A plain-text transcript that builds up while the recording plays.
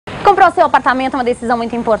Comprar o seu apartamento é uma decisão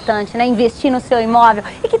muito importante, né? Investir no seu imóvel.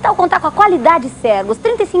 E que tal contar com a qualidade Sergus?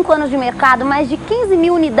 35 anos de mercado, mais de 15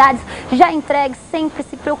 mil unidades já entregues, sempre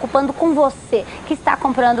se preocupando com você que está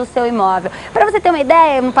comprando o seu imóvel. Para você ter uma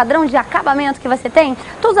ideia, no padrão de acabamento que você tem,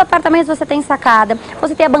 todos os apartamentos você tem sacada,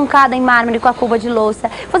 você tem a bancada em mármore com a cuba de louça,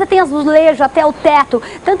 você tem azulejo até o teto,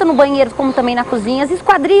 tanto no banheiro como também na cozinha, as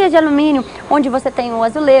esquadrias de alumínio, onde você tem o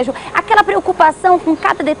azulejo, aquela preocupação com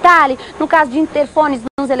cada detalhe, no caso de interfones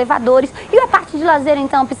nos elevadores, e a parte de lazer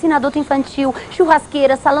então, piscina adulto infantil,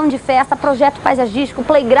 churrasqueira, salão de festa, projeto paisagístico,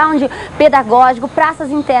 playground pedagógico,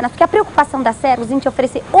 praças internas, porque a preocupação da Sergus em te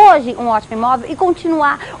oferecer hoje um ótimo imóvel e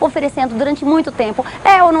continuar oferecendo durante muito tempo.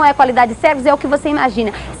 É ou não é qualidade Sergus? É o que você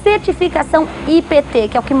imagina. Certificação IPT,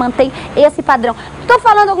 que é o que mantém esse padrão. Tô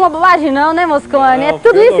falando alguma bobagem não, né, Moscone? É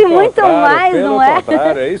tudo isso e muito mais, não é?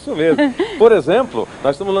 É isso mesmo. Por exemplo,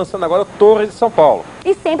 nós estamos lançando agora o Torres de São Paulo.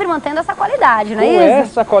 E sempre mantendo essa qualidade, não é isso? Com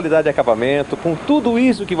essa qualidade de acabamento, com tudo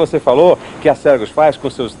isso que você falou, que a Sergus faz com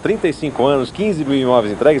seus 35 anos, 15 mil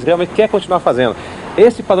imóveis entregues, realmente quer continuar fazendo.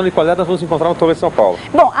 Esse padrão de qualidade nós vamos encontrar no Torres de São Paulo.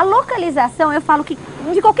 Bom, a localização, eu falo que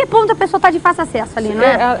de qualquer ponto a pessoa está de fácil acesso ali, não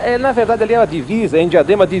é? Na verdade, ali é a divisa, em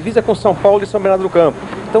Diadema, a divisa com São Paulo e São Bernardo do Campo.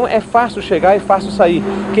 Então é fácil chegar e fácil sair.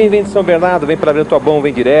 Quem vem de São Bernardo vem para Vento Bom,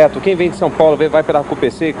 vem direto. Quem vem de São Paulo vai pela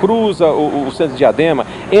CUPC, cruza o centro de Diadema,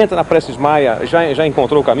 entra na Prestes Maia, já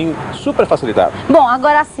encontrou o caminho, super facilitado. Bom,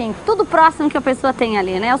 agora sim, tudo próximo que a pessoa tem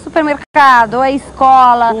ali, né? O supermercado, a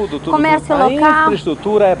escola, comércio local. A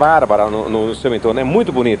infraestrutura é bárbara no seu entorno, é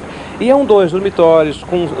muito bonita. E é 2 dormitórios,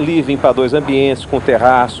 com living para 2 ambientes, com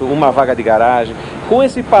terraço, uma vaga de garagem, com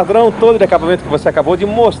esse padrão todo de acabamento que você acabou de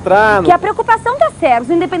mostrar. Que a preocupação da Sergus,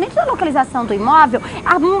 independente da localização do imóvel,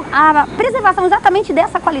 a preservação exatamente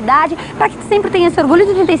dessa qualidade, para que sempre tenha esse orgulho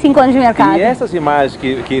de 35 anos de mercado. E essas imagens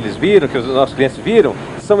que eles viram, que os nossos clientes viram,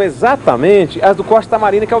 são exatamente as do Costa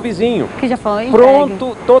Marina, que é o vizinho. Que já foi pronto,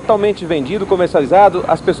 entregue. Totalmente vendido, comercializado,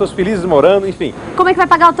 as pessoas felizes morando, enfim. Como é que vai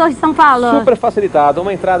pagar o Torres de São Paulo? Super facilitado,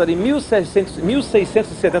 uma entrada de R$ 1.670, R$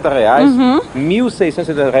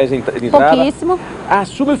 1.670 de entrada. Pouquíssimo.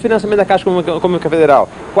 Assume o financiamento da Caixa Econômica Federal,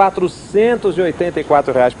 R$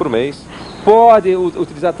 484 por mês. Pode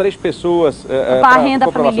utilizar 3 pessoas para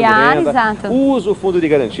renda familiar, exato. Usa o fundo de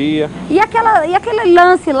garantia. E aquele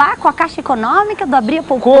lance lá com a Caixa Econômica do abrir a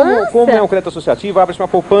poupança? Como é um crédito associativo, abre-se uma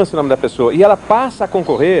poupança em nome da pessoa. E ela passa a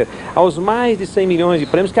concorrer aos mais de 100 milhões de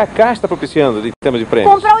prêmios que a Caixa está propiciando em termos de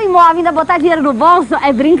prêmios. Comprar um imóvel e ainda botar dinheiro no bolso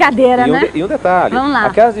é brincadeira, né? E um detalhe, vamos lá.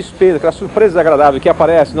 Aquelas despesas, aquelas surpresas agradáveis que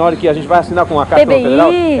aparecem na hora que a gente vai assinar com a Caixa Federal,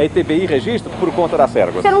 é TBI registro por conta da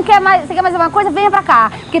Sergus. Você quer mais alguma coisa? Venha pra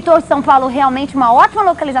cá, porque Torres de São Paulo realmente uma ótima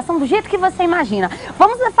localização do jeito que você imagina.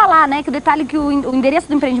 Vamos falar, né, que o detalhe que o endereço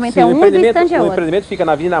do empreendimento é um e o estande é outro. O empreendimento fica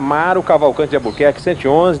na Avenida Amaro Cavalcante de Albuquerque,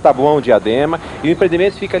 111, Taboão, Diadema, e o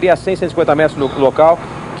empreendimento fica ali a 150 metros no local,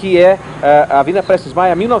 que é a Avenida Prestes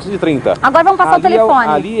Maia, 1930. Agora vamos passar o telefone.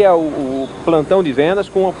 Ali é o plantão de vendas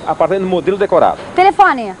com apartamento modelo decorado.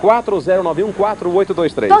 Telefone?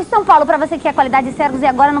 4091-4823. Torres de São Paulo, para você que quer qualidade de Sergus e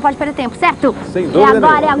agora não pode perder tempo, certo? Sem dúvida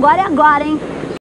nenhuma. É agora, hein?